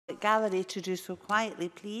gallery to do so quietly,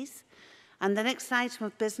 please. And the next item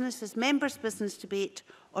of business is members' business debate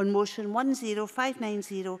on motion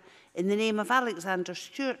 10590 in the name of Alexander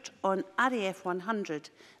Stewart on RAF 100,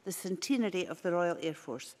 the centenary of the Royal Air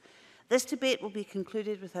Force. This debate will be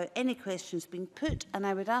concluded without any questions being put, and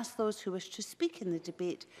I would ask those who wish to speak in the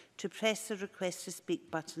debate to press the request to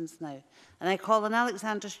speak buttons now. And I call on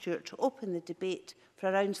Alexander Stewart to open the debate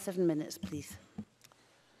for around 7 minutes, please.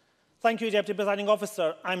 Thank you, Deputy Presiding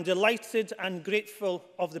Officer. I'm delighted and grateful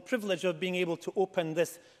of the privilege of being able to open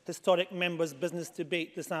this historic members' business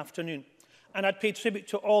debate this afternoon. And I'd pay tribute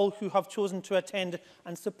to all who have chosen to attend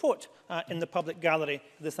and support in the public gallery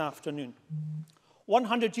this afternoon.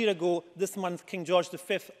 100 years ago this month, King George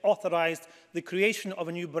V authorised the creation of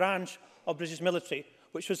a new branch of British military,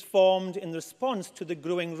 which was formed in response to the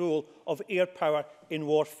growing role of air power in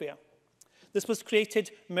warfare. This was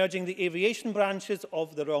created merging the aviation branches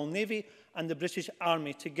of the Royal Navy and the British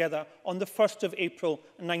Army together on the 1st of April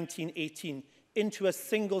 1918 into a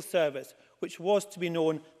single service, which was to be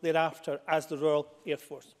known thereafter as the Royal Air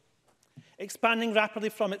Force. Expanding rapidly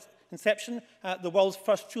from its inception, the world's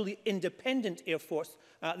first truly independent Air Force,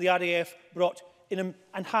 the RAF brought in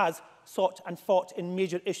and has sought and fought in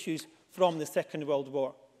major issues from the Second World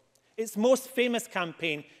War. Its most famous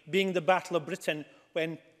campaign being the Battle of Britain,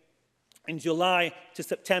 when in July to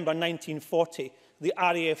September 1940, the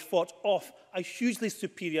RAF fought off a hugely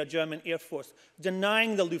superior German Air Force,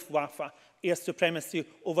 denying the Luftwaffe air supremacy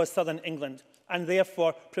over southern England and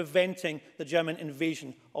therefore preventing the German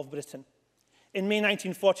invasion of Britain. In May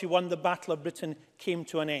 1941, the Battle of Britain came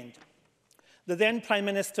to an end. The then Prime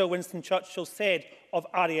Minister Winston Churchill said of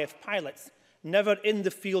RAF pilots, "Never in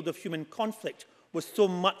the field of human conflict was so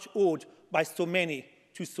much owed by so many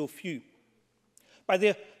to so few." By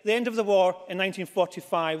the end of the war in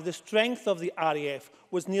 1945, the strength of the RAF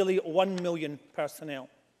was nearly 1 million personnel.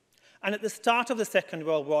 And at the start of the Second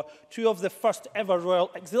World War, two of the first ever Royal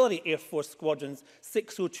Auxiliary Air Force squadrons,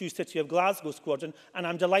 602 City of Glasgow Squadron, and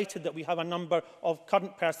I'm delighted that we have a number of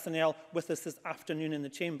current personnel with us this afternoon in the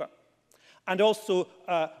chamber, and also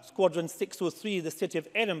Squadron 603, the City of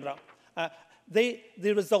Edinburgh. They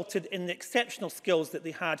resulted in the exceptional skills that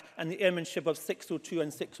they had and the airmanship of 602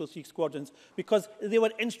 and 603 squadrons, because they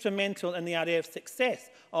were instrumental in the RAF's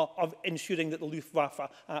success of ensuring that the Luftwaffe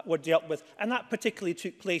were dealt with. And that particularly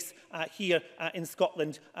took place here in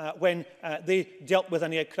Scotland when they dealt with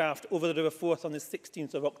an aircraft over the River Forth on the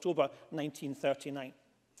 16th of October 1939.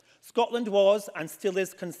 Scotland was and still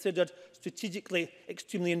is considered strategically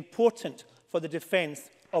extremely important for the defence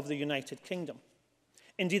of the United Kingdom.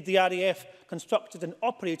 Indeed, the RAF constructed and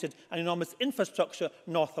operated an enormous infrastructure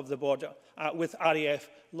north of the border, with RAF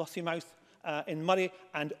Lossiemouth in Moray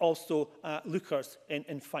and also Leuchars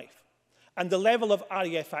in Fife. And the level of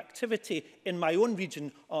RAF activity in my own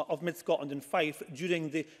region of Mid-Scotland and Fife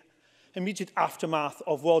during the immediate aftermath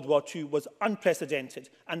of World War II was unprecedented,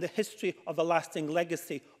 and the history of the lasting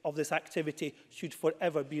legacy of this activity should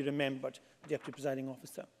forever be remembered, Deputy Presiding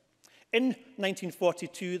Officer. In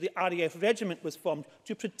 1942, the RAF regiment was formed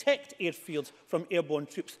to protect airfields from airborne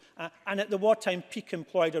troops, and at the wartime peak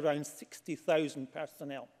employed around 60,000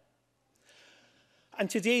 personnel. And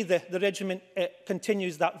today, the regiment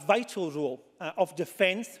continues that vital role of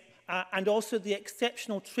defence and also the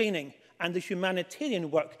exceptional training and the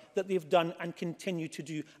humanitarian work that they've done and continue to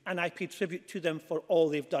do, and I pay tribute to them for all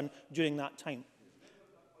they've done during that time.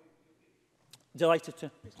 Delighted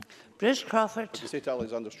to. Bruce Crawford. To say to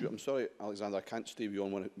Alexander Stewart, I'm sorry, Alexander, I can't stay with you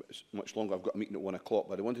on much longer. I've got a meeting at 1 o'clock,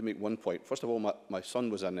 but I want to make one point. First of all, my son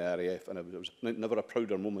was in the RAF, and it was never a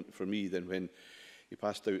prouder moment for me than when he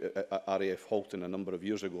passed out at RAF Halton a number of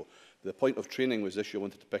years ago. The point of training was this I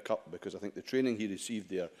wanted to pick up, because I think the training he received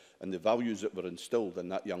there and the values that were instilled in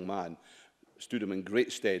that young man stood him in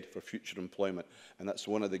great stead for future employment, and that's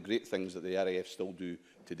one of the great things that the RAF still do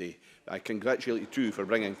today. I congratulate you too for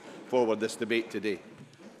bringing forward this debate today.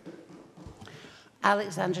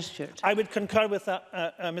 Alexander Stewart. I would concur with that,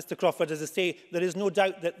 Mr Crawford. As I say, there is no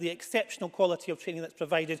doubt that the exceptional quality of training that's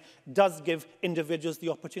provided does give individuals the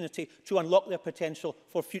opportunity to unlock their potential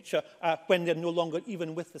for future when they're no longer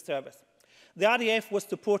even with the service. The RAF was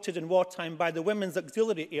supported in wartime by the Women's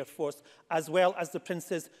Auxiliary Air Force as well as the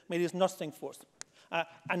Princess Mary's Nursing Force.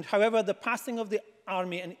 And however, the passing of the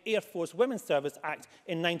Army and Air Force Women's Service Act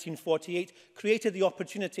in 1948 created the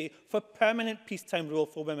opportunity for permanent peacetime role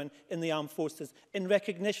for women in the armed forces in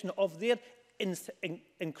recognition of their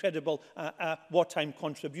incredible wartime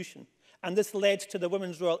contribution. And this led to the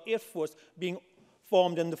Women's Royal Air Force being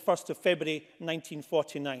formed on the 1st of February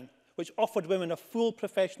 1949, which offered women a full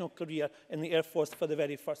professional career in the Air Force for the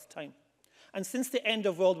very first time. And since the end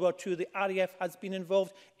of World War II, the RAF has been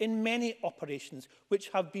involved in many operations which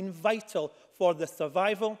have been vital for the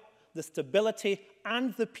survival, the stability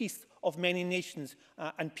and the peace of many nations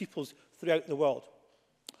and peoples throughout the world.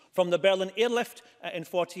 From the Berlin airlift in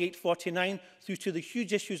 48-49 through to the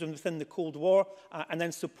huge issues within the Cold War and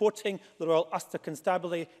then supporting the Royal Ulster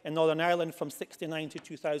Constabulary in Northern Ireland from 1969 to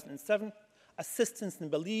 2007, assistance in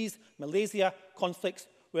Belize, Malaysia conflicts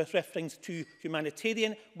with reference to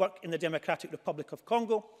humanitarian work in the Democratic Republic of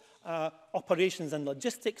Congo, operations and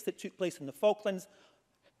logistics that took place in the Falklands,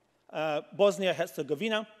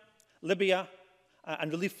 Bosnia-Herzegovina, Libya,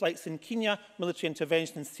 and relief flights in Kenya, military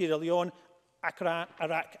intervention in Sierra Leone, Accra,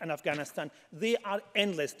 Iraq and Afghanistan. They are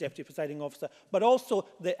endless, Deputy Presiding Officer, but also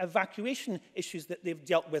the evacuation issues that they've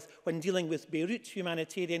dealt with when dealing with Beirut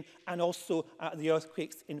humanitarian and also the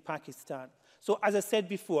earthquakes in Pakistan. So, as I said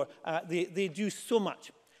before, they do so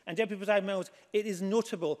much. And Deputy Presiding Officer, it is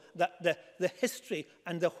notable that the history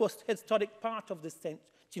and the historic part of this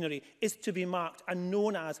centenary is to be marked and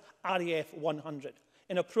known as RAF100.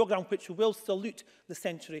 In a programme which will salute the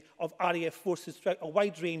century of RAF forces throughout a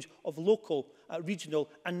wide range of local, regional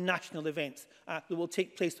and national events that will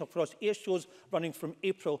take place across air shows running from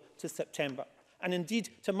April to September. And indeed,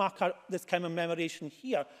 to mark this commemoration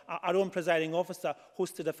here, our own presiding officer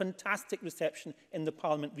hosted a fantastic reception in the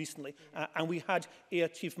Parliament recently, and we had Air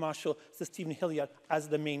Chief Marshal Sir Stephen Hillier as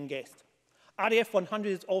the main guest. RAF100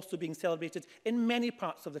 is also being celebrated in many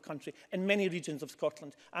parts of the country, in many regions of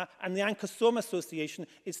Scotland. And the Ancasoma Association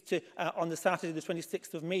is to, on the Saturday, the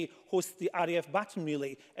 26th of May, host the RAF Baton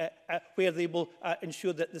Relay, where they will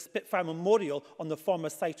ensure that the Spitfire Memorial on the former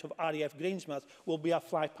site of RAF Grangemouth will be a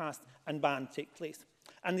fly-past and band take place.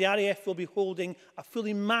 And the RAF will be holding a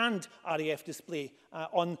fully manned RAF display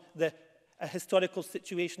on the historical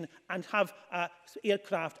situation and have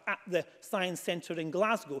aircraft at the Science Centre in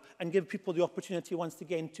Glasgow and give people the opportunity once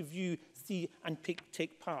again to view, see and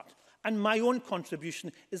take part. And my own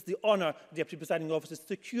contribution is the honour, Deputy Presiding Officer, to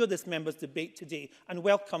secure this members' debate today and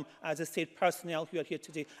welcome, as I said, personnel who are here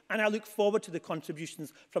today. And I look forward to the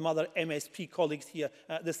contributions from other MSP colleagues here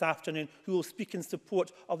this afternoon who will speak in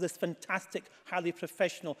support of this fantastic, highly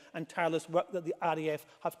professional and tireless work that the RAF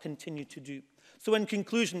have continued to do. So in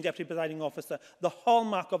conclusion, Deputy Presiding Officer, the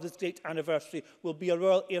hallmark of this great anniversary will be a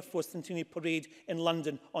Royal Air Force Centenary Parade in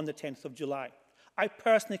London on the 10th of July. I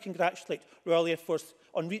personally congratulate Royal Air Force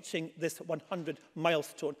on reaching this 100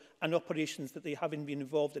 milestone and operations that they have been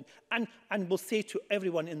involved in. And will say to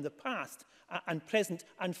everyone in the past and present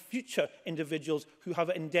and future individuals who have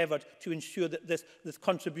endeavoured to ensure that this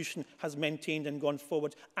contribution has maintained and gone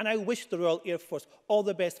forward. And I wish the Royal Air Force all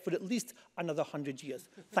the best for at least another 100 years.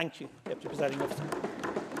 Thank you, Deputy Presiding Officer.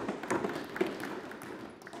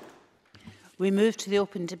 We move to the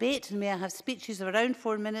open debate, and may I have speeches of around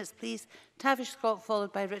 4 minutes, please. Tavish Scott,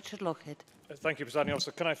 followed by Richard Lockhead. Thank you, Presiding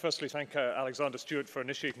Officer. Can I firstly thank Alexander Stewart for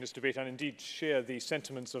initiating this debate and indeed share the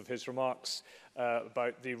sentiments of his remarks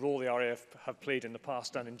about the role the RAF have played in the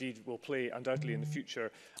past and indeed will play undoubtedly in the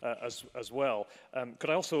future as well. Could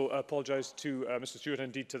I also apologise to Mr Stewart and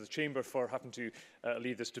indeed to the Chamber for having to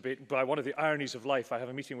lead this debate. By one of the ironies of life, I have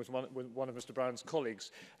a meeting with one of Mr Brown's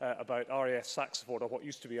colleagues about RAF Saxford, or what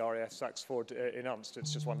used to be RAF Saxford in Unst.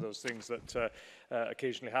 It's just one of those things that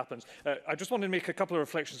occasionally happens. I just wanted to make a couple of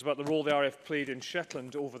reflections about the role the RAF played in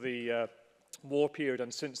Shetland over the war period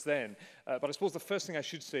and since then. But I suppose the first thing I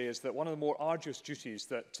should say is that one of the more arduous duties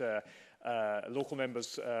that local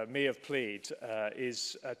members may have played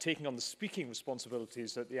is taking on the speaking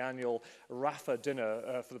responsibilities at the annual RAF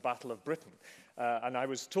dinner for the Battle of Britain. And I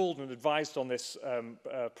was told and advised on this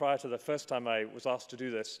prior to the first time I was asked to do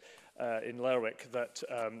this in Lerwick, that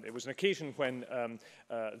it was an occasion when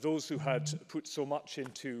those who had put so much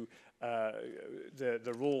into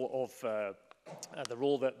the role of the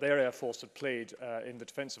role that their Air Force had played in the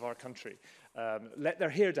defence of our country let their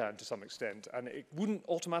hair down to some extent, and it wouldn't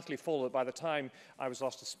automatically follow that by the time I was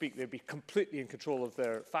asked to speak they'd be completely in control of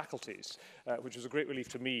their faculties, which was a great relief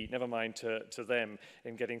to me, never mind to them,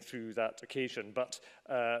 in getting through that occasion. But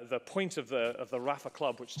the point of the RAF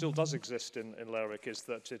Club, which still does exist in Lerwick, is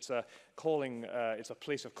that it's a calling, it's a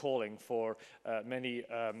place of calling for many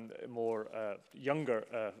more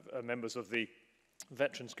younger members of the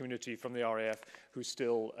veterans community from the RAF who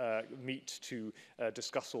still meet to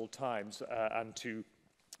discuss old times and to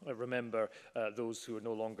remember those who are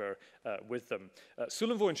no longer with them.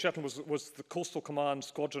 Sullivvoe in Shetland was the Coastal Command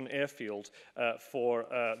Squadron airfield for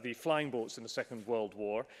the flying boats in the Second World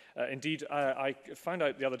War. Indeed, I found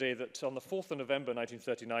out the other day that on the 4th of November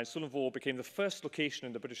 1939, Sullivvoe became the first location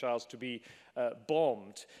in the British Isles to be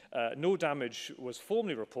bombed. No damage was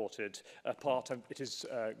formally reported, apart,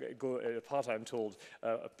 I'm told,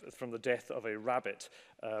 from the death of a rabbit.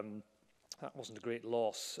 That wasn't a great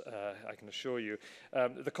loss, I can assure you.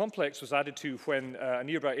 The complex was added to when a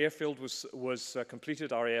nearby airfield was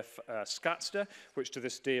completed, RAF Scatster, which to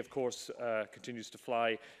this day, of course, continues to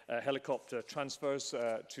fly helicopter transfers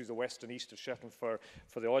to the west and east of Shetland for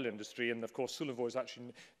the oil industry. And of course, Sullivvoe is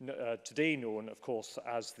actually today known, of course,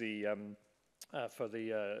 as the for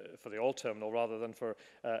the oil terminal rather than for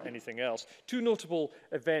anything else. Two notable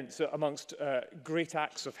events amongst great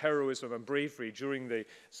acts of heroism and bravery during the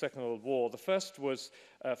Second World War. The first was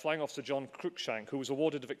Flying Officer John Cruikshank, who was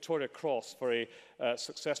awarded the Victoria Cross for a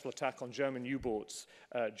successful attack on German U-boats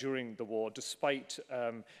during the war, despite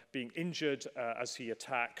being injured as he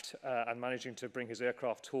attacked and managing to bring his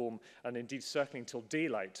aircraft home, and indeed circling till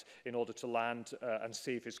daylight in order to land and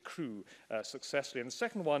save his crew successfully. And the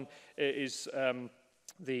second one is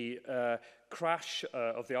the crash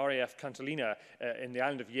of the RAF Cantalina in the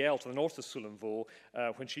island of Yell to the north of Sullivvoe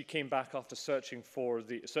when she came back after searching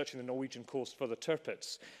the Norwegian coast for the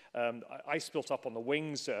Tirpitz. Ice built up on the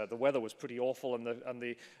wings, the weather was pretty awful, and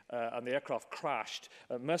the aircraft crashed.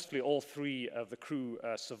 Mercifully, all three of the crew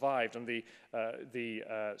survived, and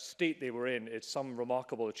the state they were in, it's some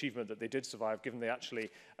remarkable achievement that they did survive, given they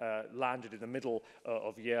actually landed in the middle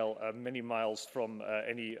of Yell, many miles from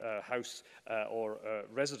any house or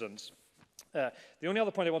residence. The only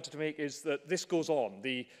other point I wanted to make is that this goes on.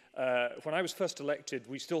 When I was first elected,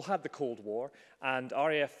 we still had the Cold War, and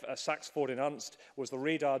RAF Saxford in Ernst was the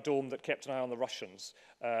radar dome that kept an eye on the Russians.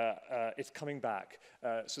 It's coming back.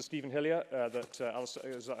 Sir Stephen Hillier, that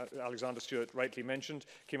Alexander Stewart rightly mentioned,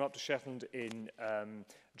 came up to Shetland in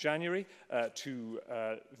January to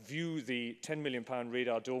view the £10 million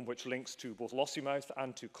radar dome, which links to both Lossiemouth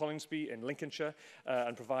and to Coningsby in Lincolnshire,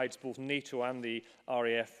 and provides both NATO and the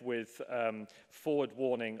RAF with forward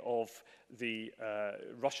warning of the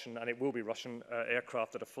Russian, and it will be Russian,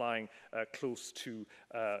 aircraft that are flying close to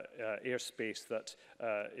airspace that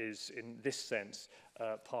is, in this sense,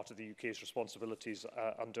 part of the UK's responsibilities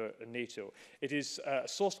under NATO. It is a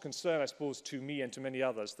source of concern, I suppose, to me and to many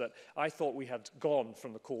others that I thought we had gone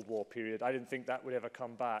from the Cold War period. I didn't think that would ever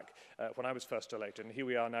come back when I was first elected. And here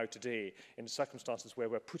we are now today in circumstances where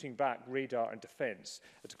we're putting back radar and defence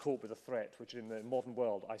to cope with a threat which in the modern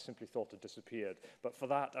world I simply thought had disappeared. But for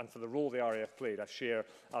that and for the role the RAF played, I share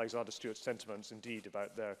Alexander Stewart's sentiments indeed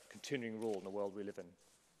about their continuing role in the world we live in.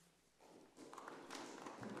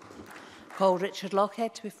 Call Richard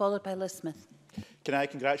Lockhead to be followed by Liz Smith. Can I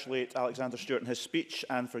congratulate Alexander Stewart on his speech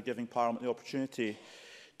and for giving Parliament the opportunity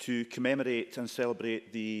to commemorate and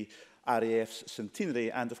celebrate the RAF's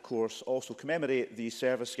centenary, and of course also commemorate the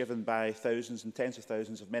service given by thousands and tens of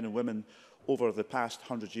thousands of men and women over the past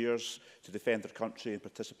 100 years to defend their country and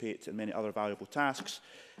participate in many other valuable tasks,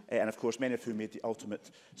 and of course many of whom made the ultimate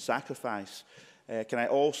sacrifice. Can I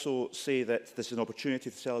also say that this is an opportunity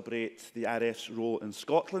to celebrate the RAF's role in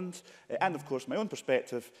Scotland and, of course, my own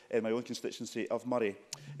perspective in my own constituency of Moray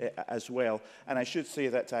as well. And I should say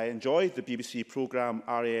that I enjoyed the BBC programme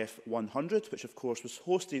RAF100, which, of course, was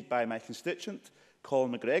hosted by my constituent,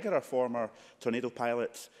 Colin McGregor, our former tornado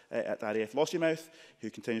pilot at RAF Lossiemouth, who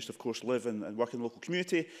continues to, of course, live and work in the local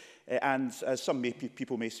community. And as some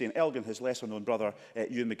people may say in Elgin, his lesser-known brother,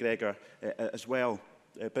 Ewan McGregor, as well.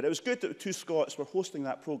 But it was good that two Scots were hosting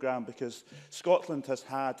that programme because Scotland has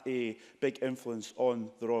had a big influence on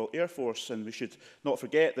the Royal Air Force, and we should not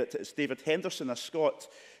forget that it's David Henderson, a Scot,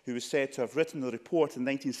 who was said to have written the report in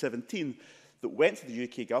 1917 that went to the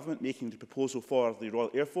UK government making the proposal for the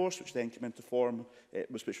Royal Air Force, which then came into form,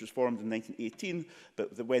 which was formed in 1918,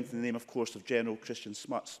 but that went in the name, of course, of General Christian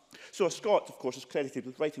Smuts. So a Scot, of course, is credited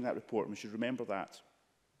with writing that report, and we should remember that.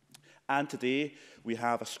 And today, we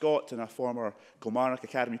have a Scot and a former Kilmarnock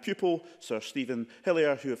Academy pupil, Sir Stephen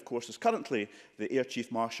Hillier, who, of course, is currently the Air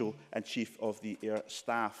Chief Marshal and Chief of the Air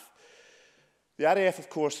Staff. The RAF, of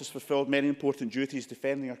course, has fulfilled many important duties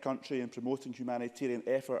defending our country and promoting humanitarian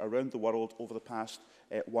effort around the world over the past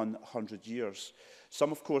 100 years.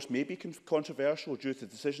 Some, of course, may be controversial due to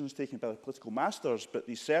decisions taken by the political masters, but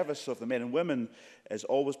the service of the men and women has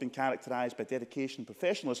always been characterised by dedication and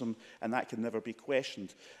professionalism, and that can never be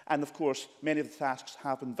questioned. And, of course, many of the tasks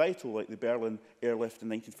have been vital, like the Berlin airlift in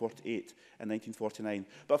 1948 and 1949.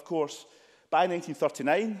 But, of course, by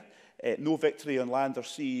 1939, no victory on land or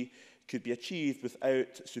sea could be achieved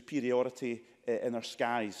without superiority in our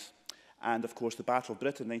skies. And of course, the Battle of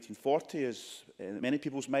Britain in 1940 is, in many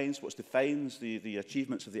people's minds, what defines the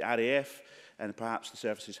achievements of the RAF and perhaps the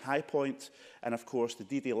service's high point. And of course, the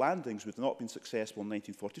D-Day landings would not have been successful in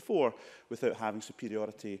 1944 without having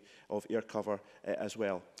superiority of air cover as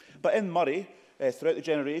well. But in Moray, throughout the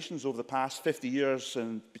generations over the past 50 years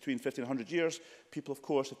and between 50 and 100 years, people, of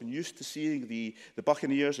course, have been used to seeing the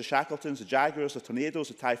Buccaneers, the Shackletons, the Jaguars, the Tornadoes,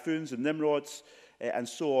 the Typhoons, the Nimrods, and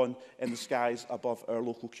so on in the skies above our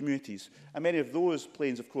local communities. And many of those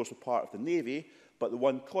planes, of course, were part of the Navy, but the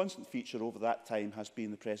one constant feature over that time has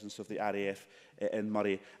been the presence of the RAF in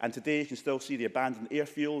Moray. And today you can still see the abandoned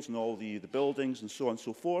airfields and all the buildings and so on and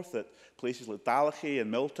so forth at places like Dalachy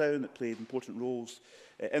and Milltown that played important roles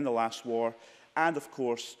in the last war. And of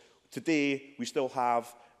course, today we still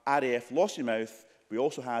have RAF Lossiemouth. We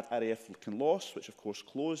also had RAF Kinloss, which of course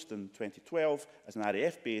closed in 2012 as an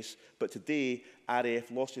RAF base, but today RAF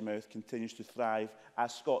Lossiemouth continues to thrive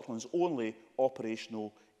as Scotland's only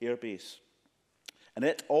operational airbase. And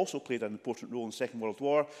it also played an important role in the Second World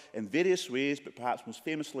War in various ways, but perhaps most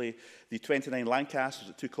famously the 29 Lancasters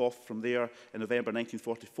that took off from there in November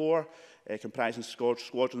 1944, comprising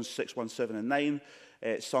squadrons 6, 1, 7 and 9,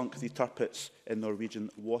 sunk the Tirpitz in Norwegian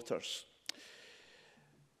waters.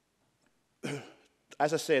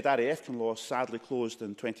 As I said, RAF Kinloss sadly closed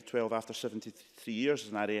in 2012 after 73 years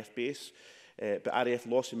as an RAF base. But RAF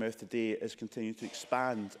Lossiemouth today is continuing to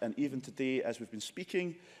expand. And even today, as we've been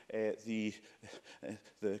speaking, the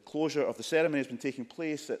closure of the ceremony has been taking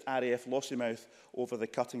place at RAF Lossiemouth over the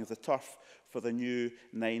cutting of the turf for the new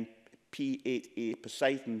 9 P-8A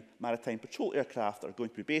Poseidon maritime patrol aircraft that are going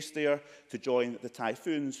to be based there to join the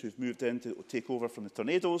Typhoons who've moved in to take over from the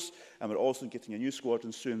Tornadoes, and we're also getting a new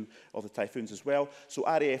squadron soon of the Typhoons as well. So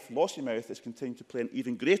RAF Lossiemouth is continuing to play an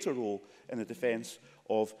even greater role in the defence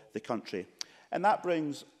of the country. And that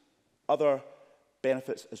brings other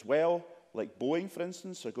benefits as well, like Boeing, for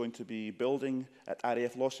instance, are going to be building at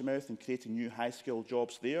RAF Lossiemouth and creating new high-skilled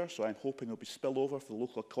jobs there. So I'm hoping there'll be spillover for the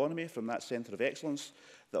local economy from that centre of excellence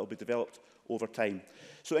that will be developed over time.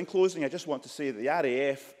 So in closing, I just want to say that the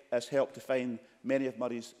RAF has helped define many of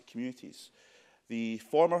Murray's communities. The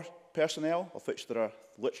former personnel, of which there are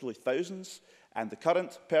literally thousands, and the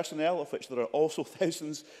current personnel, of which there are also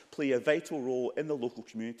thousands, play a vital role in the local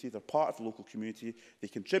community. They're part of the local community. They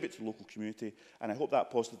contribute to the local community. And I hope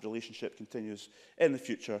that positive relationship continues in the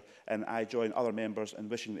future. And I join other members in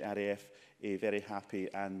wishing the RAF a very happy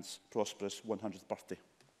and prosperous 100th birthday.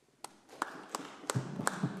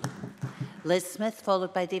 Liz Smith,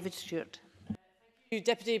 followed by David Stewart. Thank you,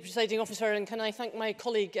 Deputy Presiding Officer. And can I thank my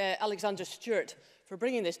colleague Alexander Stewart for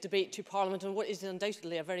bringing this debate to Parliament on what is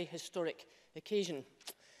undoubtedly a very historic occasion.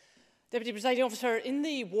 Deputy Presiding Officer, in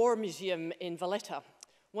the War Museum in Valletta,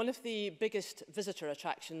 one of the biggest visitor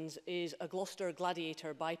attractions is a Gloucester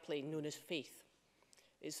Gladiator biplane known as Faith.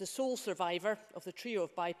 It's the sole survivor of the trio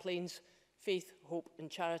of biplanes Faith, Hope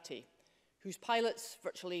and Charity, whose pilots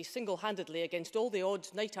virtually single-handedly, against all the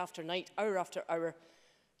odds, night after night, hour after hour,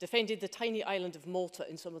 defended the tiny island of Malta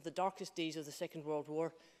in some of the darkest days of the Second World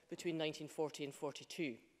War between 1940 and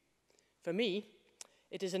 42. For me,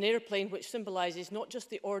 it is an airplane which symbolises not just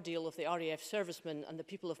the ordeal of the RAF servicemen and the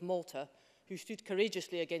people of Malta who stood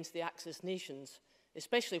courageously against the Axis nations,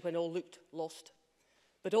 especially when all looked lost,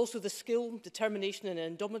 but also the skill, determination and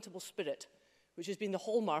indomitable spirit which has been the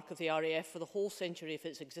hallmark of the RAF for the whole century of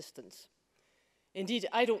its existence. Indeed,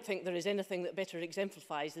 I don't think there is anything that better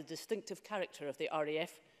exemplifies the distinctive character of the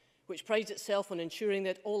RAF, which prides itself on ensuring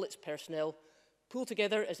that all its personnel pull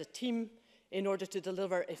together as a team in order to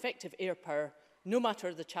deliver effective air power no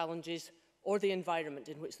matter the challenges or the environment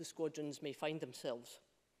in which the squadrons may find themselves.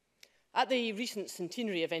 At the recent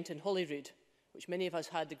Centenary event in Holyrood, which many of us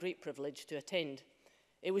had the great privilege to attend,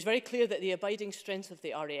 it was very clear that the abiding strengths of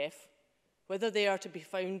the RAF, whether they are to be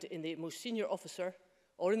found in the most senior officer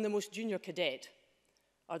or in the most junior cadet,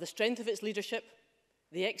 are the strength of its leadership,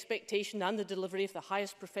 the expectation and the delivery of the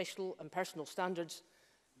highest professional and personal standards,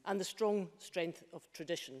 and the strong strength of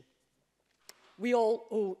tradition. We all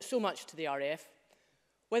owe so much to the RAF,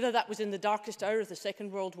 whether that was in the darkest hour of the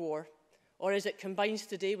Second World War or as it combines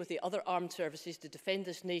today with the other armed services to defend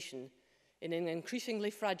this nation in an increasingly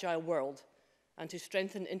fragile world and to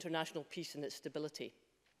strengthen international peace and its stability.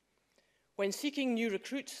 When seeking new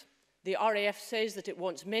recruits, the RAF says that it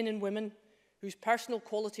wants men and women whose personal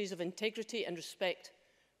qualities of integrity and respect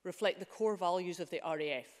reflect the core values of the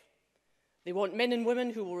RAF. They want men and women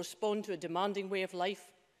who will respond to a demanding way of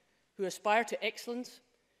life, who aspire to excellence,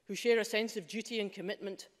 who share a sense of duty and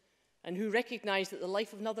commitment, and who recognise that the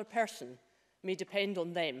life of another person may depend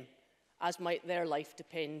on them, as might their life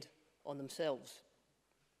depend on themselves.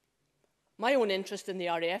 My own interest in the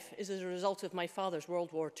RAF is as a result of my father's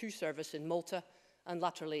World War II service in Malta and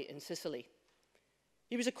latterly in Sicily.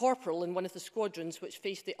 He was a corporal in one of the squadrons which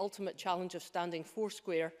faced the ultimate challenge of standing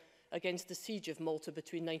foursquare against the siege of Malta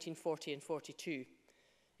between 1940 and 42,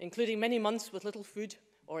 including many months with little food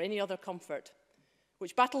or any other comfort,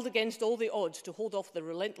 which battled against all the odds to hold off the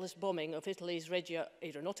relentless bombing of Italy's Regia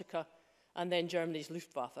Aeronautica and then Germany's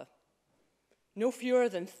Luftwaffe. No fewer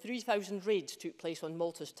than 3,000 raids took place on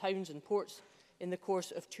Malta's towns and ports in the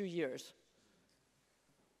course of 2 years,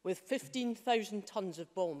 with 15,000 tons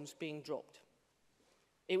of bombs being dropped.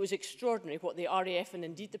 It was extraordinary what the RAF and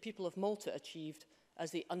indeed the people of Malta achieved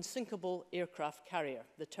as the unsinkable aircraft carrier,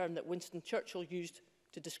 the term that Winston Churchill used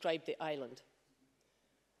to describe the island.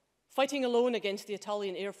 Fighting alone against the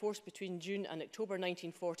Italian Air Force between June and October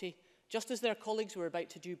 1940, just as their colleagues were about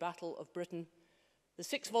to do Battle of Britain, the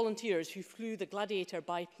 6 volunteers who flew the Gladiator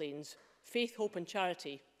biplanes, Faith, Hope and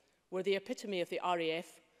Charity, were the epitome of the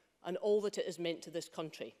RAF and all that it has meant to this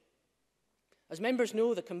country. As members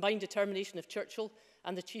know, the combined determination of Churchill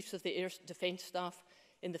and the chiefs of the Air Defence Staff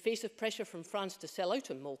in the face of pressure from France to sell out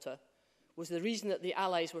on Malta was the reason that the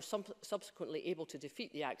Allies were subsequently able to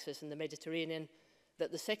defeat the Axis in the Mediterranean,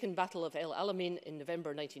 that the Second Battle of El Alamein in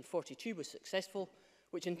November 1942 was successful,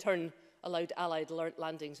 which in turn allowed Allied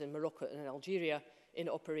landings in Morocco and Algeria in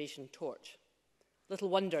Operation Torch. Little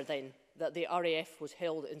wonder, then, that the RAF was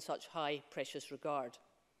held in such high, precious regard.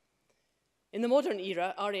 In the modern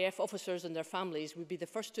era, RAF officers and their families would be the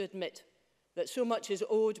first to admit that so much is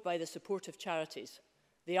owed by the support of charities.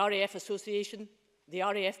 The RAF Association, the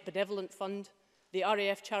RAF Benevolent Fund, the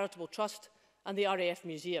RAF Charitable Trust and the RAF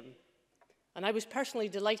Museum. And I was personally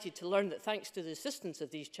delighted to learn that thanks to the assistance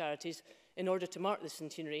of these charities in order to mark the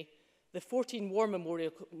centenary, the 14 war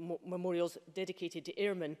memorials dedicated to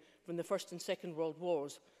airmen from the First and Second World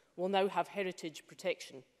Wars will now have heritage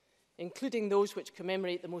protection, including those which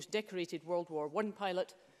commemorate the most decorated World War I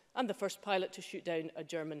pilot and the first pilot to shoot down a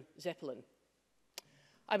German Zeppelin.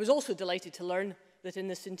 I was also delighted to learn that in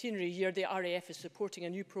the centenary year, the RAF is supporting a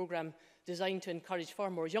new programme designed to encourage far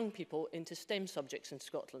more young people into STEM subjects in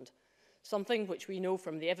Scotland, something which we know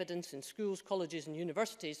from the evidence in schools, colleges and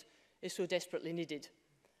universities is so desperately needed,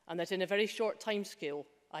 and that in a very short timescale,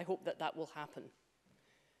 I hope that that will happen.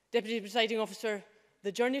 Deputy Presiding Officer,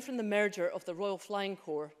 the journey from the merger of the Royal Flying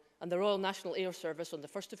Corps and the Royal National Air Service on the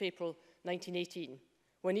 1st of April 1918,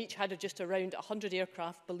 when each had just around 100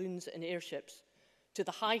 aircraft, balloons and airships, to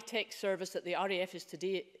the high-tech service that the RAF is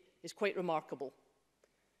today is quite remarkable.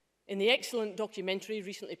 In the excellent documentary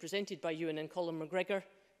recently presented by Ewan and Colin McGregor,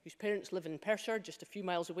 whose parents live in Perthshire, just a few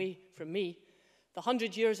miles away from me, the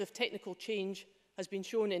 100 years of technical change has been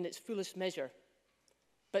shown in its fullest measure.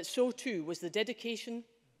 But so too was the dedication,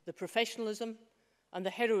 the professionalism and the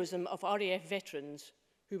heroism of RAF veterans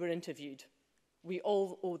who were interviewed. We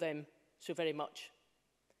all owe them so very much.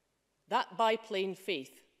 That biplane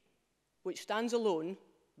faith, which stands alone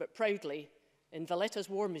but proudly in Valletta's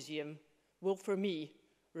War Museum, will for me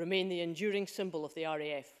remain the enduring symbol of the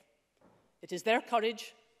RAF. It is their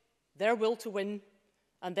courage, their will to win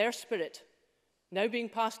and their spirit, now being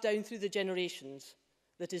passed down through the generations,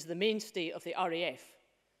 that is the mainstay of the RAF.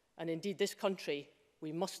 And indeed, this country,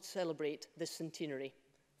 we must celebrate this centenary.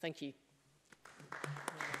 Thank you.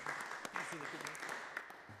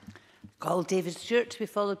 Call David Stewart to be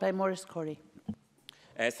followed by Maurice Corrie.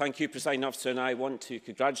 Thank you, Presiding Officer, and I want to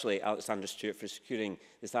congratulate Alexander Stewart for securing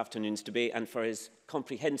this afternoon's debate and for his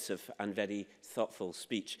comprehensive and very thoughtful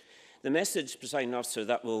speech. The message, Presiding Officer,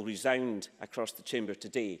 that will resound across the Chamber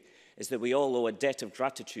today is that we all owe a debt of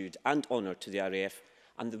gratitude and honour to the RAF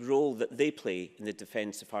and the role that they play in the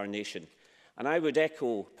defence of our nation. And I would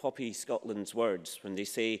echo Poppy Scotland's words when they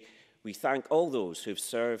say, we thank all those who have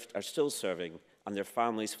served, are still serving, and their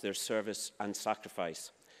families for their service and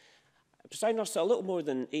sacrifice. Presiding Officer, a little more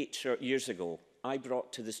than 8 short years ago, I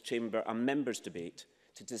brought to this chamber a members' debate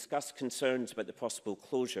to discuss concerns about the possible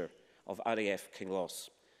closure of RAF Kinloss.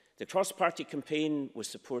 The cross-party campaign was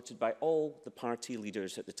supported by all the party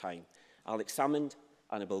leaders at the time, Alex Salmond,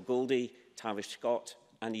 Annabel Goldie, Tavish Scott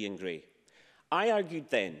and Ian Gray. I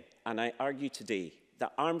argued then, and I argue today,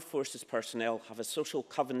 that armed forces personnel have a social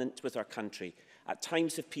covenant with our country at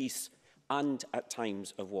times of peace and at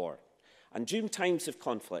times of war. And during times of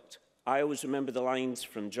conflict, I always remember the lines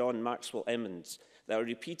from John Maxwell Emmons that are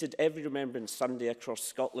repeated every Remembrance Sunday across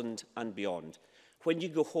Scotland and beyond. When you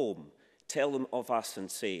go home, tell them of us and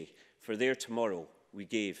say, for their tomorrow we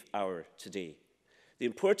gave our today. The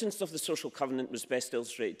importance of the social covenant was best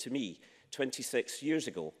illustrated to me 26 years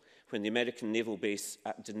ago when the American naval base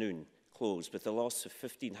at Dunoon closed with the loss of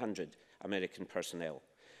 1,500 American personnel.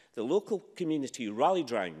 The local community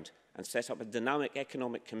rallied round and set up a dynamic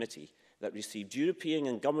economic committee that received European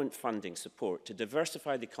and government funding support to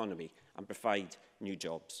diversify the economy and provide new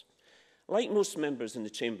jobs. Like most members in the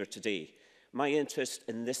Chamber today, my interest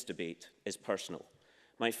in this debate is personal.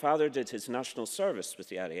 My father did his national service with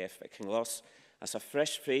the RAF at Kinloss as a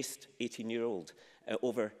fresh-faced 18-year-old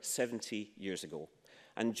over 70 years ago.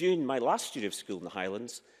 And during my last year of school in the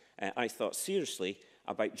Highlands, I thought seriously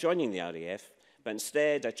about joining the RAF, but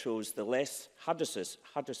instead I chose the less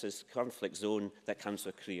hazardous conflict zone that comes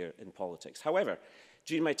with a career in politics. However,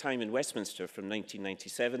 during my time in Westminster from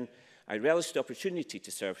 1997, I relished the opportunity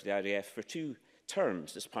to serve with the RAF for 2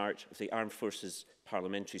 terms as part of the Armed Forces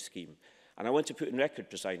Parliamentary Scheme. And I want to put in record,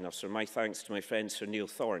 Presiding Officer, my thanks to my friend Sir Neil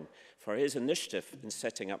Thorne for his initiative in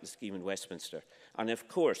setting up the scheme in Westminster. And of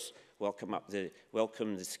course, welcome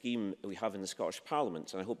the scheme we have in the Scottish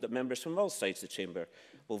Parliament. And I hope that members from all sides of the Chamber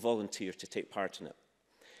will volunteer to take part in it.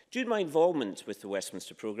 During my involvement with the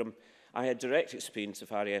Westminster programme, I had direct experience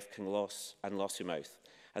of RAF Kinloss and Lossiemouth,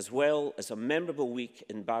 as well as a memorable week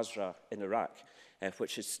in Basra in Iraq,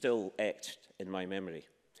 which is still etched in my memory.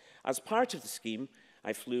 As part of the scheme,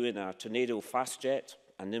 I flew in a Tornado fast jet,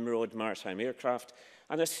 a Nimrod maritime aircraft,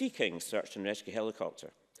 and a Sea King search and rescue helicopter.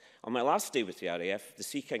 On my last day with the RAF, the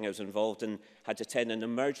Sea King I was involved in had to attend an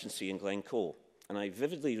emergency in Glencoe, and I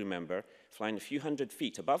vividly remember flying a few hundred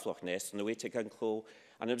feet above Loch Ness on the way to Glencoe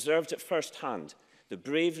and observed at first hand the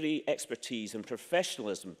bravery, expertise and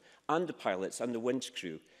professionalism and the pilots and the winch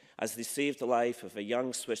crew as they saved the life of a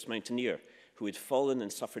young Swiss mountaineer who had fallen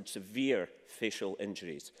and suffered severe facial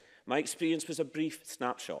injuries. My experience was a brief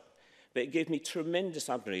snapshot, but it gave me tremendous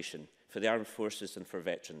admiration for the armed forces and for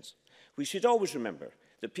veterans. We should always remember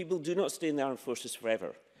that people do not stay in the armed forces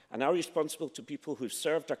forever, and our responsibility to people who have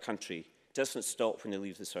served our country doesn't stop when they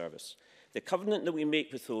leave the service. The covenant that we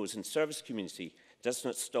make with those in service community does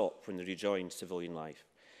not stop when they rejoin civilian life.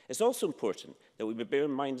 It's also important that we bear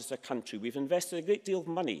in mind as a country we've invested a great deal of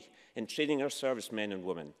money in training our servicemen and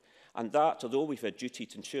women, and that, although we've a duty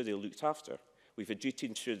to ensure they're looked after, we've a duty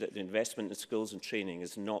to ensure that the investment in skills and training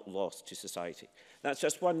is not lost to society. That's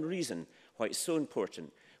just one reason why it's so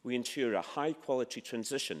important we ensure a high-quality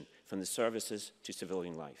transition from the services to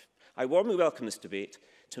civilian life. I warmly welcome this debate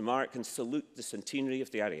to mark and salute the centenary of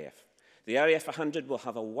the RAF. The RAF100 will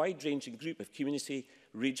have a wide-ranging group of community,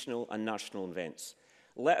 regional and national events.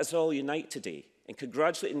 Let us all unite today in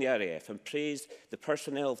congratulating the RAF and praise the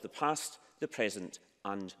personnel of the past, the present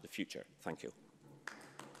and the future. Thank you.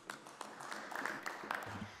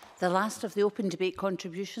 The last of the open debate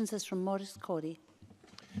contributions is from Maurice Corrie.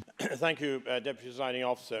 Thank you, Deputy Presiding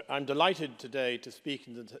Officer. I'm delighted today to speak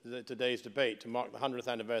in today's debate to mark the 100th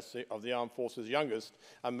anniversary of the Armed Forces' youngest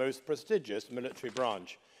and most prestigious military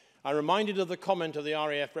branch. I'm reminded of the comment of the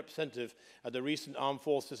RAF representative at the recent Armed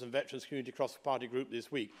Forces and Veterans Community Cross-Party Group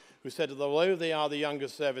this week, who said that although they are the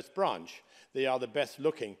youngest service branch, they are the best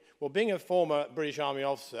looking. Well, being a former British Army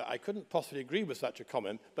officer, I couldn't possibly agree with such a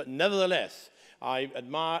comment, but nevertheless, I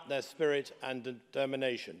admire their spirit and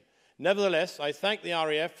determination. Nevertheless, I thank the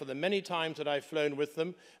RAF for the many times that I've flown with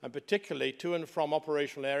them, and particularly to and from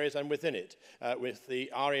operational areas and within it, with the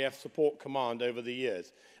RAF Support Command over the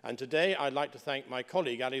years. And today, I'd like to thank my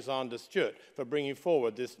colleague, Alexander Stewart, for bringing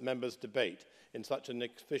forward this members' debate in such an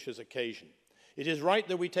auspicious occasion. It is right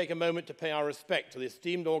that we take a moment to pay our respect to the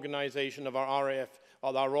esteemed organisation of our RAF,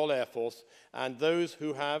 of our Royal Air Force, and those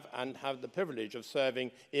who have the privilege of serving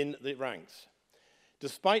in the ranks.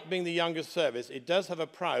 Despite being the youngest service, it does have a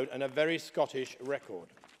proud and a very Scottish record.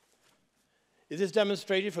 It is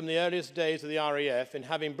demonstrated from the earliest days of the RAF in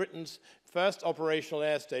having Britain's first operational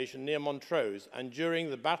air station near Montrose, and during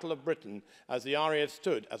the Battle of Britain as the RAF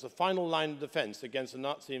stood as a final line of defence against the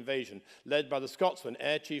Nazi invasion led by the Scotsman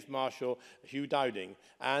Air Chief Marshal Hugh Dowding,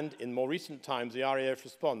 and in more recent times the RAF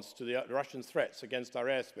response to the Russian threats against our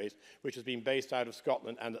airspace, which has been based out of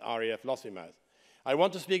Scotland and at RAF Lossiemouth. I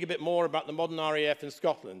want to speak a bit more about the modern RAF in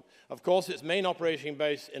Scotland. Of course, its main operating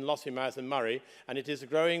base in Lossiemouth and Murray, and it is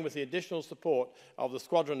growing with the additional support of the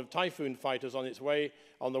squadron of Typhoon fighters on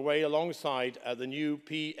the way alongside the new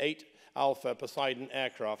P-8 Alpha Poseidon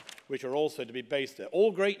aircraft, which are also to be based there.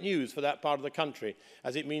 All great news for that part of the country,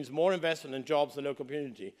 as it means more investment and jobs in the local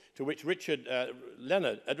community, to which Richard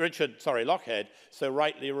Lochhead so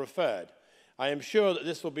rightly referred. I am sure that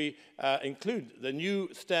this will include the new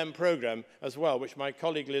STEM programme as well, which my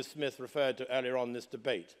colleague Liz Smith referred to earlier on in this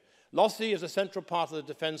debate. Lossie is a central part of the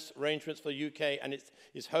defence arrangements for the UK, and it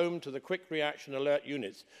is home to the Quick Reaction Alert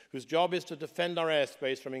units, whose job is to defend our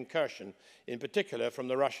airspace from incursion, in particular from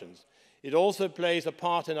the Russians. It also plays a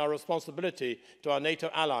part in our responsibility to our NATO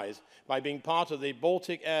allies by being part of the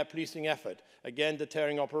Baltic air policing effort, again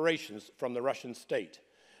deterring operations from the Russian state.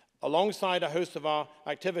 Alongside a host of our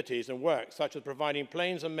activities and work, such as providing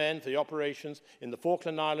planes and men for the operations in the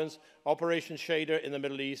Falkland Islands, Operation Shader in the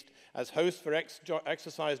Middle East, as host for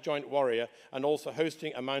Exercise Joint Warrior, and also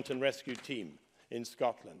hosting a mountain rescue team in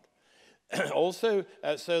Scotland. So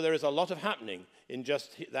there is a lot of happening in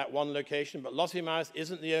just that one location, but Lossiemouth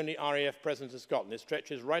isn't the only RAF presence in Scotland. It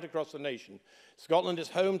stretches right across the nation. Scotland is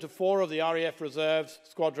home to 4 of the RAF reserves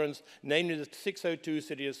squadrons, namely the 602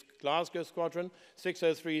 City of Glasgow Squadron,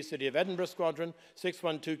 603 City of Edinburgh Squadron,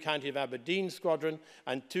 612 County of Aberdeen Squadron,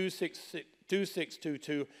 and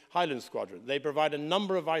 2622 Highland Squadron. They provide a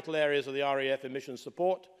number of vital areas of the RAF in mission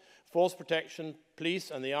support, force protection,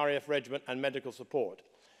 police, and the RAF regiment, and medical support.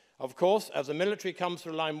 Of course, as the military comes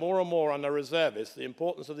to rely more and more on the reservists, the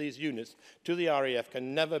importance of these units to the RAF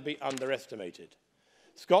can never be underestimated.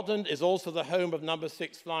 Scotland is also the home of No.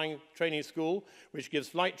 6 Flying Training School, which gives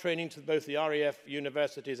flight training to both the RAF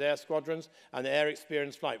University's air squadrons and the Air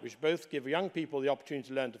Experience Flight, which both give young people the opportunity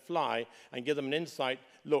to learn to fly and give them an insight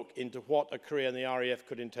look into what a career in the RAF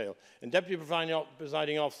could entail. And Deputy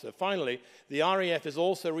Presiding Officer, finally, the RAF is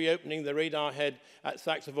also reopening the radar head at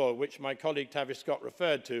Saxavoy, which my colleague Tavish Scott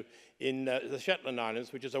referred to in the Shetland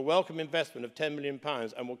Islands, which is a welcome investment of £10 million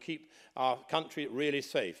and will keep our country really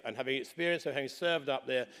safe. And having experience of having served up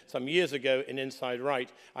there some years ago in Inside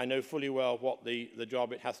Right, I know fully well what the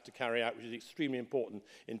job it has to carry out, which is extremely important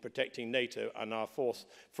in protecting NATO and our force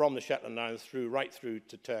from the Shetland Islands right through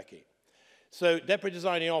to Turkey. So, Deputy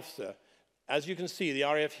Presiding Officer, as you can see, the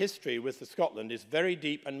RAF history with Scotland is very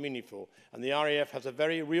deep and meaningful, and the RAF has a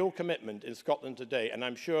very real commitment in Scotland today, and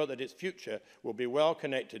I'm sure that its future will be well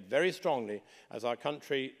connected very strongly as our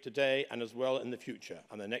country today and as well in the future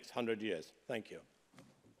and the next 100 years. Thank you.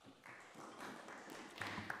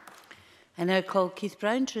 I now call Keith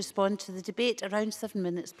Brown to respond to the debate. Around 7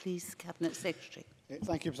 minutes, please, Cabinet Secretary.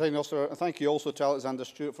 Thank you, Presiding Officer, and thank you also to Alexander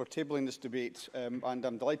Stewart for tabling this debate. And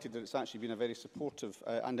I'm delighted that it's actually been a very supportive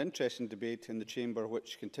and interesting debate in the Chamber,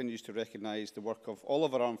 which continues to recognise the work of all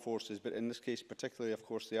of our armed forces, but in this case particularly, of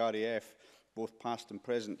course, the RAF, both past and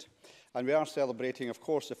present. And we are celebrating, of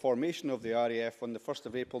course, the formation of the RAF on the 1st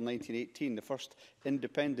of April 1918, the first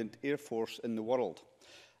independent air force in the world.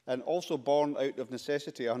 And also born out of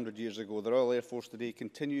necessity 100 years ago, the Royal Air Force today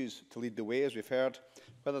continues to lead the way, as we've heard,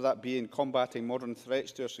 whether that be in combating modern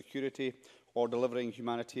threats to our security or delivering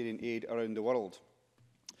humanitarian aid around the world.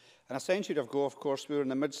 And a century ago, of course, we were in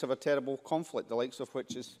the midst of a terrible conflict, the likes of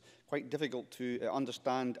which is quite difficult to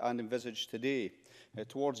understand and envisage today.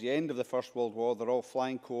 Towards the end of the First World War, the Royal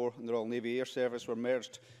Flying Corps and the Royal Navy Air Service were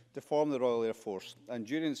merged to form the Royal Air Force. And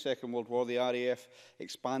during the Second World War, the RAF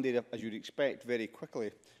expanded, as you'd expect, very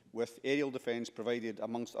quickly, with aerial defence provided,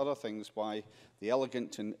 amongst other things, by the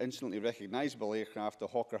elegant and instantly recognisable aircraft, the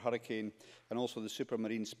Hawker Hurricane, and also the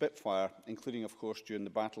Supermarine Spitfire, including, of course, during the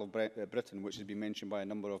Battle of Britain, which has been mentioned by a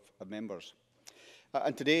number of members.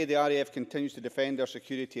 And today, the RAF continues to defend our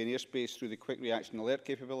security and airspace through the quick reaction alert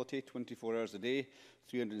capability, 24 hours a day,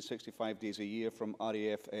 365 days a year, from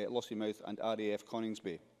RAF Lossiemouth and RAF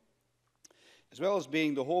Coningsby. As well as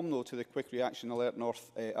being the home, though, to the Quick Reaction Alert North,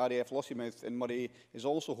 RAF Lossiemouth in Murray is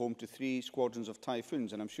also home to 3 squadrons of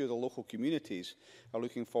Typhoons, and I'm sure the local communities are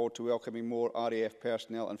looking forward to welcoming more RAF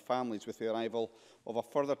personnel and families with the arrival of a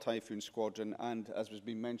further Typhoon squadron and, as has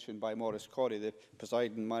been mentioned by Maurice Corrie, the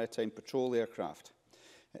Poseidon Maritime Patrol aircraft.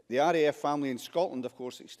 The RAF family in Scotland, of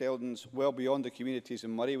course, extends well beyond the communities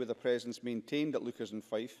in Murray, with a presence maintained at Leuchars and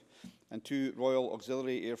Fife, and 2 Royal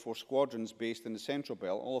Auxiliary Air Force squadrons based in the Central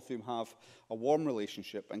Belt, all of whom have a warm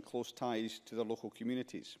relationship and close ties to their local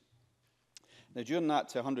communities. Now, during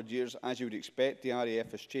that 100 years, as you would expect, the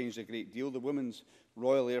RAF has changed a great deal. The Women's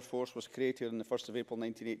Royal Air Force was created on the 1st of April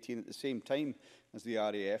 1918 at the same time as the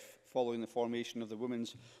RAF, following the formation of the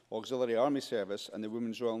Women's Auxiliary Army Service and the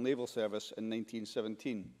Women's Royal Naval Service in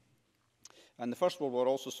 1917. And the First World War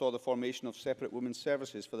also saw the formation of separate women's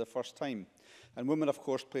services for the first time. And women, of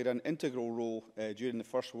course, played an integral role during the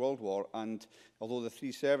First World War, and although the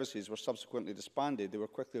 3 services were subsequently disbanded, they were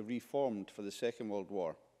quickly reformed for the Second World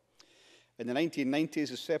War. In the 1990s,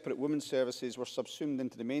 the separate women's services were subsumed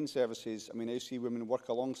into the main services, and we now see women work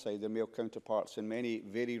alongside their male counterparts in many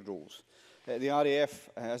varied roles. The RAF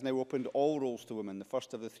has now opened all roles to women, the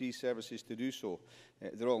first of the 3 services to do so.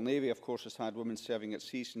 The Royal Navy, of course, has had women serving at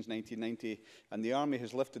sea since 1990, and the Army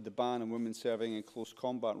has lifted the ban on women serving in close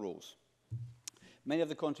combat roles. Many of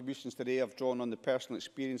the contributions today have drawn on the personal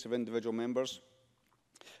experience of individual members,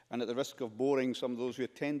 And at the risk of boring some of those who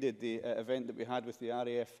attended the event that we had with the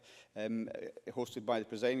RAF, hosted by the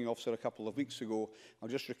presiding officer a couple of weeks ago, I'll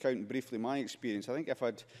just recount briefly my experience. I think I've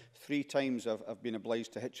had 3 times I've been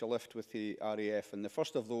obliged to hitch a lift with the RAF, and the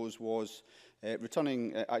first of those was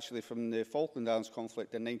returning actually from the Falkland Islands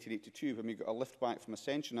conflict in 1982, when we got a lift back from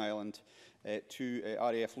Ascension Island to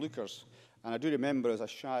RAF Leuchars. And I do remember, as a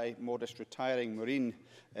shy, modest, retiring Marine,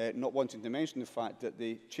 not wanting to mention the fact that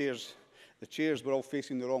the chairs were all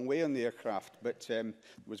facing the wrong way on the aircraft, but there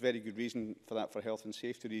was very good reason for that, for health and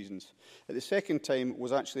safety reasons. The second time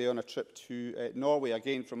was actually on a trip to Norway,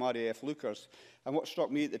 again from RAF Leuchars. And what struck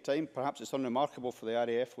me at the time, perhaps it's unremarkable for the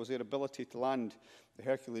RAF, was their ability to land the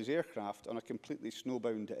Hercules aircraft on a completely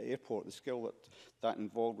snowbound airport. The skill that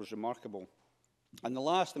involved was remarkable. And the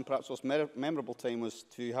last and perhaps most memorable time was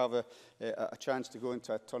to have a chance to go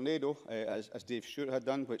into a tornado, as Dave Stewart had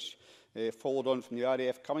done, which followed on from the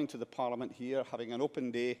RAF coming to the Parliament here, having an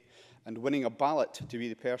open day and winning a ballot to be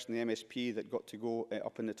the person, the MSP, that got to go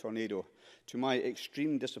up in the tornado. To my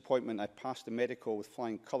extreme disappointment, I passed the medical with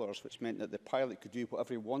flying colours, which meant that the pilot could do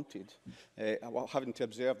whatever he wanted, while having to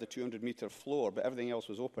observe the 200-metre floor, but everything else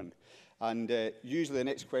was open. And usually the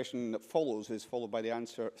next question that follows is followed by the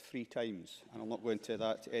answer 3 times, and I'll not go into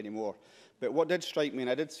that anymore. But what did strike me,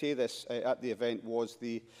 and I did say this at the event, was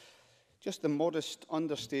just the modest,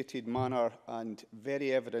 understated manner and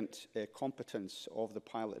very evident competence of the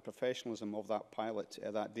pilot, the professionalism of that pilot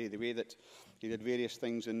that day, the way that he did various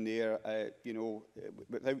things in there, you know,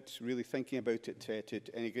 without really thinking about it to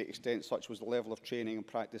any great extent. Such was the level of training and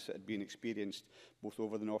practice that had been experienced both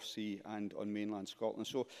over the North Sea and on mainland Scotland.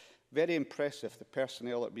 So very impressive, the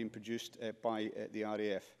personnel that are being produced by the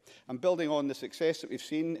RAF. And building on the success that we've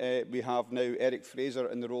seen, we have now Eric Fraser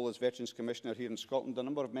in the role as Veterans Commissioner here in Scotland. A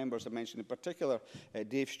number of members have mentioned, in particular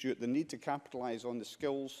Dave Stewart, the need to capitalise on the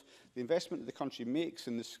skills, the investment that the country makes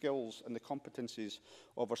in the skills and the competencies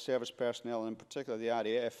of our service personnel, and in particular the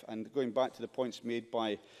RAF. And going back to the points made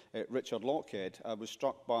by Richard Lockhead, I was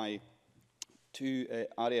struck by 2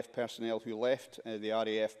 RAF personnel who left the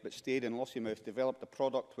RAF but stayed in Lossiemouth, developed a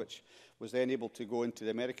product which was then able to go into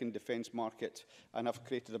the American defence market and have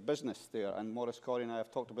created a business there. And Maurice Corrie and I have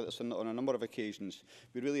talked about this on a number of occasions.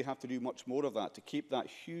 We really have to do much more of that to keep that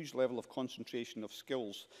huge level of concentration of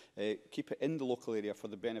skills, keep it in the local area for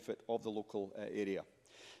the benefit of the local area.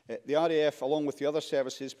 The RAF, along with the other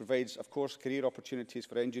services, provides, of course, career opportunities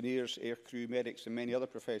for engineers, aircrew, medics and many other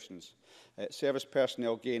professions. Service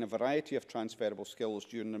personnel gain a variety of transferable skills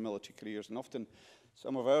during their military careers, and often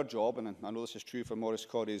some of our job, and I know this is true for Maurice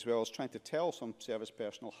Corrie as well, is trying to tell some service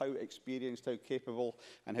personnel how experienced, how capable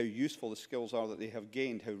and how useful the skills are that they have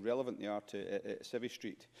gained, how relevant they are to Civvy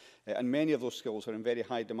Street. And many of those skills are in very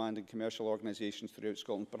high demand in commercial organisations throughout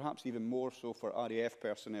Scotland, perhaps even more so for RAF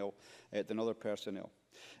personnel than other personnel.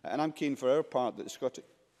 And I'm keen for our part that the Scottish...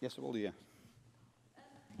 Yes, I will do, yeah.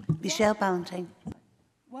 Michelle Ballantyne.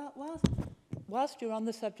 Whilst you're on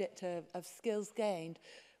the subject of skills gained,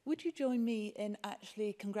 would you join me in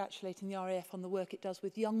actually congratulating the RAF on the work it does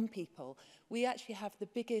with young people? We actually have the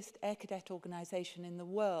biggest air cadet organisation in the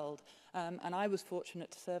world, and I was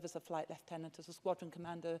fortunate to serve as a flight lieutenant, as a squadron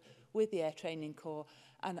commander with the Air Training Corps.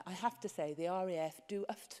 And I have to say, the RAF do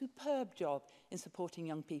a superb job in supporting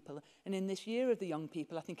young people. And in this Year of the Young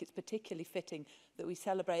People, I think it's particularly fitting that we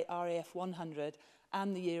celebrate RAF100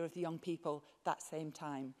 and the Year of the Young People that same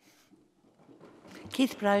time.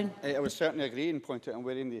 Keith Brown. I would certainly agree and point out I'm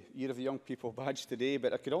wearing the Year of the Young People badge today,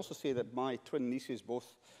 but I could also say that my twin nieces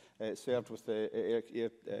both served with the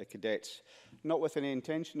Air Cadets, not with any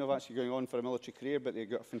intention of actually going on for a military career, but they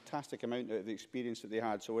got a fantastic amount out of the experience that they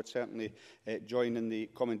had, so I would certainly join in the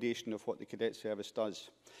commendation of what the Cadet Service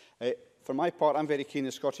does. For my part, I'm very keen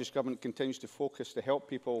the Scottish Government continues to focus to help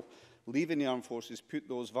people leaving the armed forces put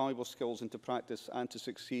those valuable skills into practice and to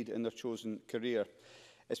succeed in their chosen career.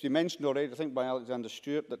 It's been mentioned already, I think, by Alexander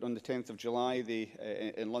Stewart, that on the 10th of July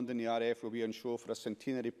in London, the RAF will be on show for a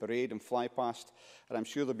centenary parade and fly past, and I'm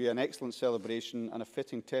sure there'll be an excellent celebration and a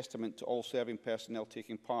fitting testament to all serving personnel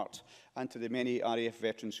taking part and to the many RAF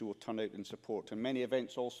veterans who will turn out in support. And many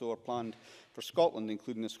events also are planned for Scotland,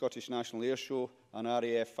 including the Scottish National Air Show, an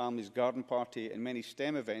RAF Families Garden Party and many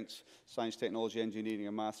STEM events, science, technology, engineering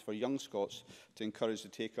and maths for young Scots to encourage the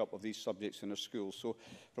take-up of these subjects in their schools. So,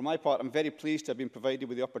 for my part, I'm very pleased to have been provided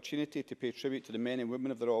with the opportunity to pay tribute to the men and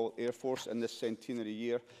women of the Royal Air Force in this centenary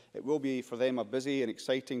year. It will be for them a busy and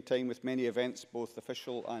exciting time with many events, both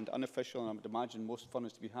official and unofficial, and I would imagine most fun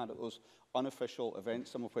is to be had at those unofficial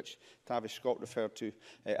events, some of which Tavish Scott referred to,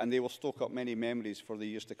 and they will stoke up many memories for the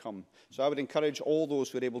years to come. So I would encourage all those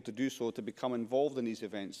who are able to do so to become involved in these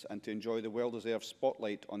events and to enjoy the well-deserved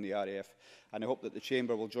spotlight on the RAF. And I hope that the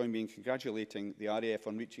Chamber will join me in congratulating the RAF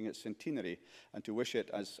on reaching its centenary and to wish it,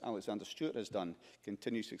 as Alexander Stewart has done,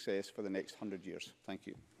 continued success for the next 100 years. Thank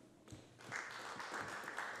you.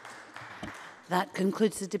 That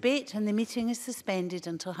concludes the debate and the meeting is suspended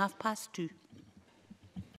until 2:30.